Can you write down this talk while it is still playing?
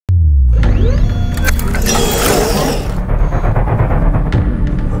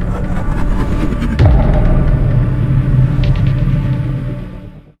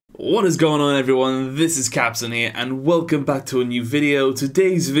What is going on, everyone? This is Captain here and welcome back to a new video.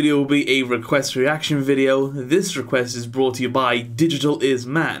 Today's video will be a request reaction video. This request is brought to you by Digital Is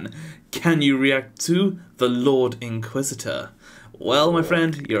Man. Can you react to the Lord Inquisitor? Well, my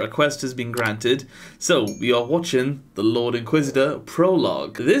friend, your request has been granted. So, we are watching the Lord Inquisitor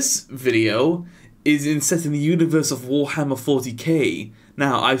Prologue. This video is set in the universe of Warhammer 40k.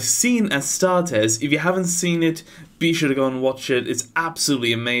 Now, I've seen Astartes. If you haven't seen it, be sure to go and watch it. It's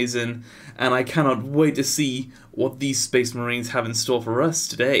absolutely amazing, and I cannot wait to see what these Space Marines have in store for us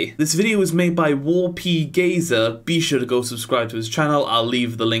today. This video was made by Warp Gazer. Be sure to go subscribe to his channel. I'll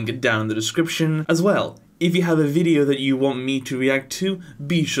leave the link down in the description as well. If you have a video that you want me to react to,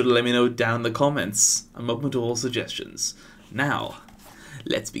 be sure to let me know down in the comments. I'm open to all suggestions. Now,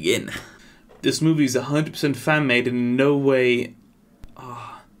 let's begin. This movie is 100% fan-made and in no way...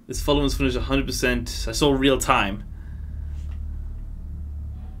 this following was finished 100%. I saw real time.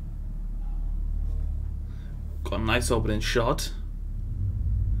 Got a nice opening shot.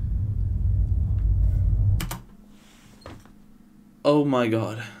 Oh my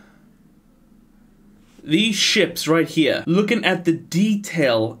god. These ships right here. Looking at the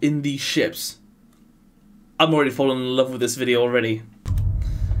detail in these ships. I'm already falling in love with this video already.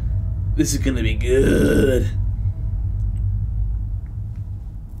 This is gonna be good.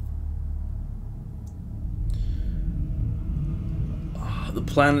 Oh, the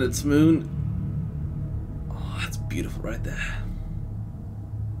planet's moon. Oh, that's beautiful right there.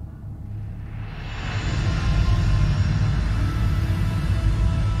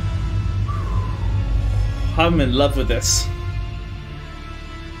 I'm in love with this.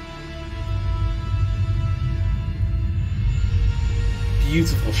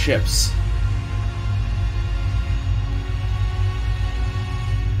 Beautiful ships.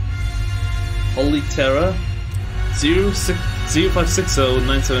 Holy Terror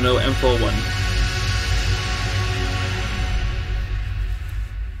 0560-970-M41.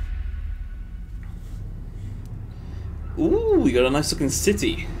 Ooh, we got a nice looking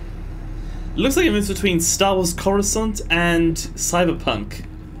city. Looks like a mix between Star Wars Coruscant and Cyberpunk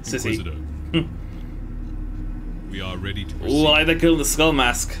City. We are ready to proceed. Ooh, I like that girl in the skull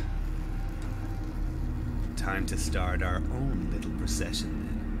mask. Time to start our own little procession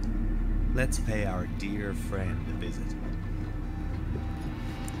then. Let's pay our dear friend a visit.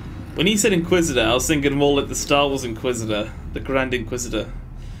 When he said Inquisitor, I was thinking more like the Star Wars Inquisitor, the Grand Inquisitor.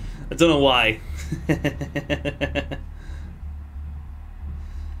 I don't know why.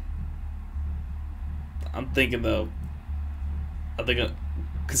 I'm thinking though,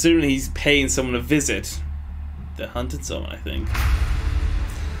 considering he's paying someone a visit, they're hunting someone, I think.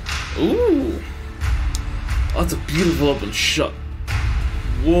 Ooh! Oh, that's a beautiful open shot.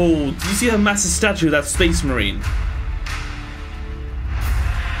 Whoa, do you see that massive statue of that Space Marine?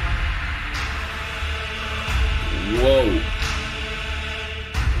 Whoa.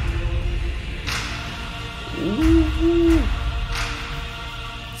 Ooh.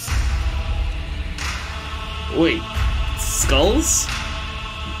 Wait, skulls?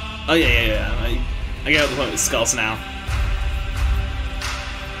 Oh yeah. I get the point with skulls now.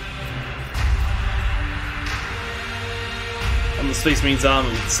 On the Space Marine's armor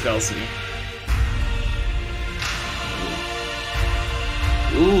with the skulls here.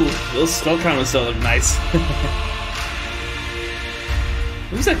 Ooh, those skull counters don't look nice.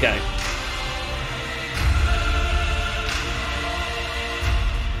 Who's that guy?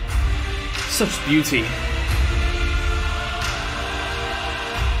 Such beauty.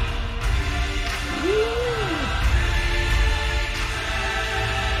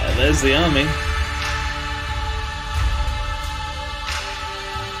 There's the army.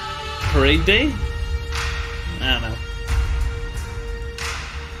 Parade day? I don't know.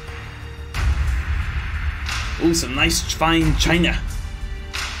 Ooh, some nice fine china.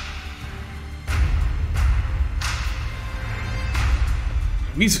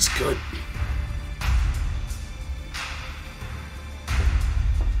 Music's good.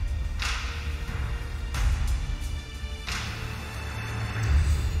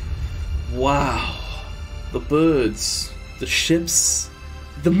 Wow, the birds, the ships,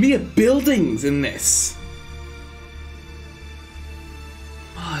 the mere buildings in this.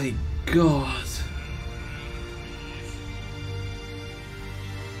 My god.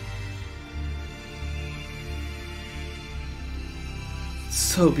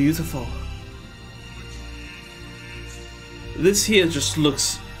 So beautiful. This here just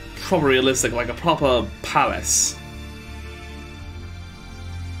looks proper realistic, like a proper palace.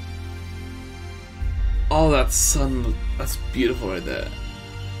 Oh, that sun, that's beautiful right there.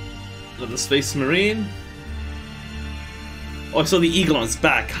 Another Space Marine. Oh, I saw the eagle on its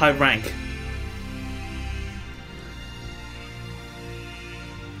back. High rank.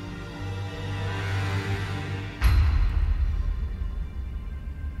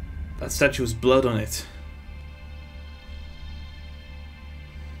 That statue has blood on it.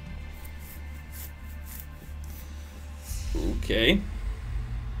 Okay.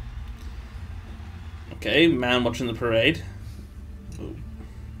 Okay, man watching the parade. Ooh.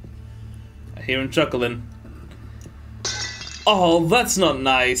 I hear him chuckling. Oh, that's not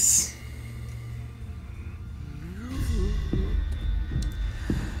nice.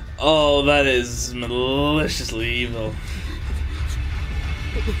 Oh, that is maliciously evil.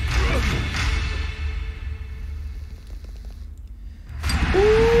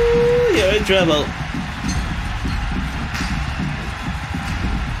 Ooh, you're in trouble.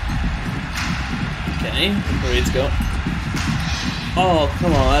 Okay, the parade's go. Oh,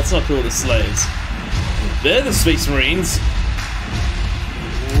 come on, that's not cool, the slaves. They're the Space Marines.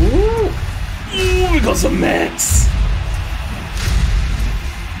 Ooh, ooh, we got some mechs.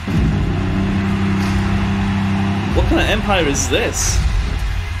 What kind of empire is this?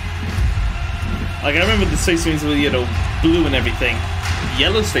 Like, I remember the Space Marines were, you know, blue and everything.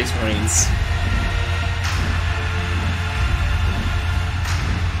 Yellow Space Marines.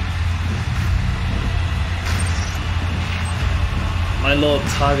 My lord,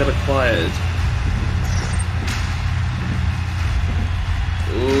 target acquired.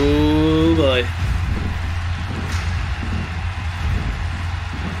 Oh boy.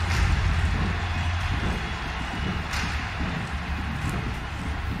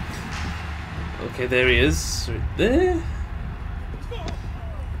 Okay, there he is. Right there.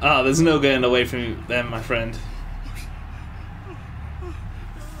 Ah, there's no getting away from them, my friend.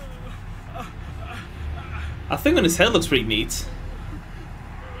 I think on his head looks pretty neat.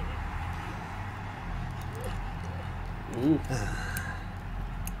 Ooh.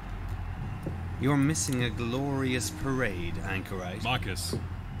 You're missing a glorious parade, Anchorite. Marcus,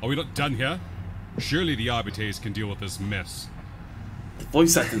 are we not done here? Surely the arbiters can deal with this mess. The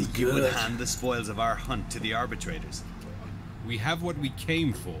voice acting is You would good. hand the spoils of our hunt to the arbitrators. We have what we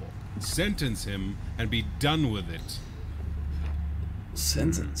came for. Sentence him and be done with it.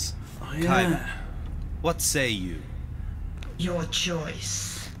 Sentence. Oh yeah. Kyber, what say you? Your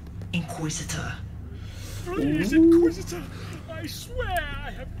choice, Inquisitor. Please, Inquisitor, I swear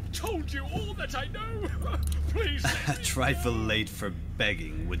I have told you all that I know. Please. A trifle late for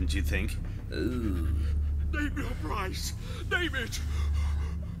begging, wouldn't you think? Name your price. Name it.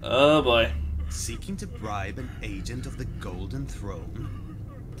 Oh boy. Seeking to bribe an agent of the Golden Throne?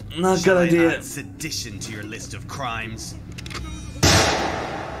 Not a Shall good I idea. add sedition to your list of crimes?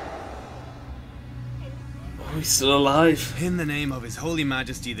 Oh, he's still alive. In the name of His Holy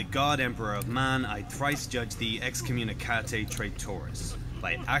Majesty, the God Emperor of Man, I thrice judge thee excommunicate traitoris.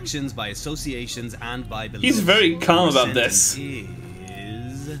 By actions, by associations, and by beliefs. He's very calm Your about this. sentence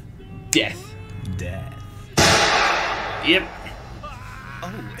is Death. death. Yep.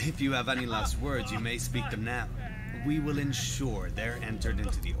 Oh, if you have any last words, you may speak them now. We will ensure they're entered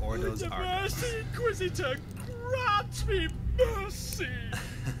into the Ordo's archives. Mercy, Inquisitor, grant me mercy.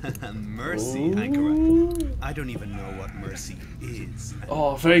 Mercy, Anchorite. I don't even know what mercy is.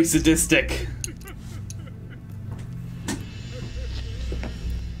 Oh, very sadistic.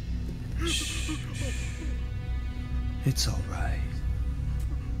 It's all right.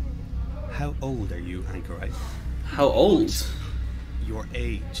 How old are you, Anchorite? How old? Your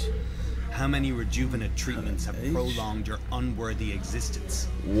age. How many rejuvenate treatments have Age? prolonged your unworthy existence?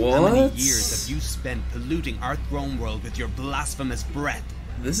 How What? many years have you spent polluting our throne world with your blasphemous breath?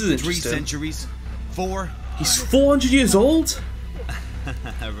 This is 3 interesting. centuries? 4? He's 400 years old?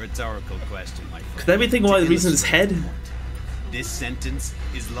 A rhetorical question, my friend. Could that be thinking why To the reason his illustrate head? the point, this sentence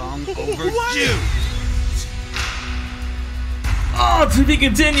is long overdue. Oh, to be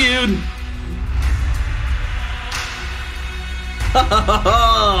continued!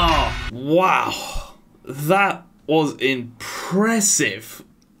 Wow. That was impressive.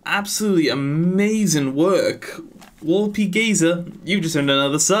 Absolutely amazing work. Warpy Gazer, you just earned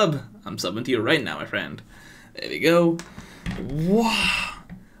another sub. I'm subbing to you right now, my friend. There we go. Wow.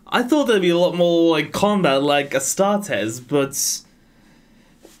 I thought there'd be a lot more like combat like Astartes, but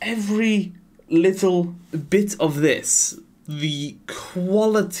every little bit of this, the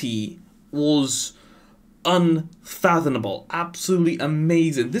quality was unfathomable. Absolutely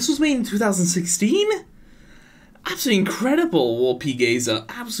amazing. This was made in 2016? Absolutely incredible, Warpy Gazer.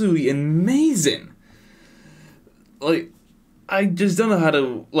 Absolutely amazing. Like, I just don't know how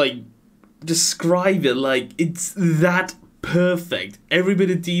to, like, describe it. Like, it's that perfect. Every bit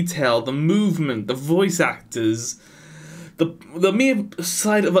of detail, the movement, the voice actors, the mere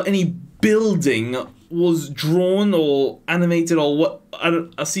side of any building was drawn or animated or what,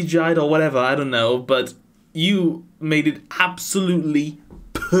 CGI'd or whatever, I don't know, but you made it absolutely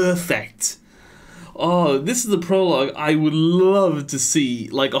perfect. Oh, this is the prologue. I would love to see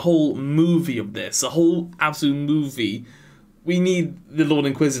like a whole movie of this, a whole absolute movie. We need the Lord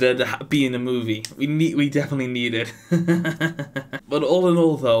Inquisitor to be in a movie. We definitely need it. But all in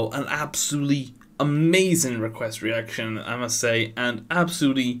all, though, an absolutely amazing request reaction, I must say, and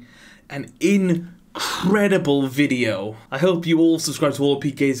absolutely an incredible video. I hope you all subscribe to all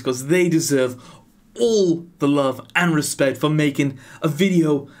PKs because they deserve all the love and respect for making a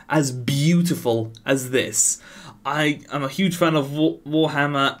video as beautiful as this. I am a huge fan of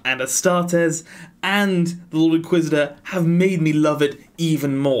Warhammer, and Astartes and the Lord Inquisitor have made me love it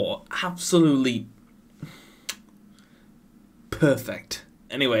even more. Absolutely perfect.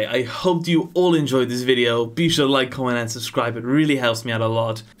 Anyway, I hope you all enjoyed this video. Be sure to like, comment, and subscribe. It really helps me out a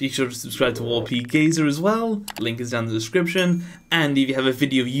lot. Be sure to subscribe to Warp Gazer as well. Link is down in the description. And if you have a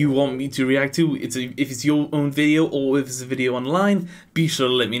video you want me to react to, if it's your own video or if it's a video online, be sure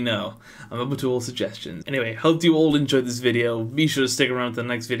to let me know. I'm open to all suggestions. Anyway, hope you all enjoyed this video. Be sure to stick around for the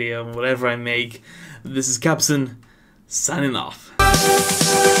next video and whatever I make. This is Capson, signing off.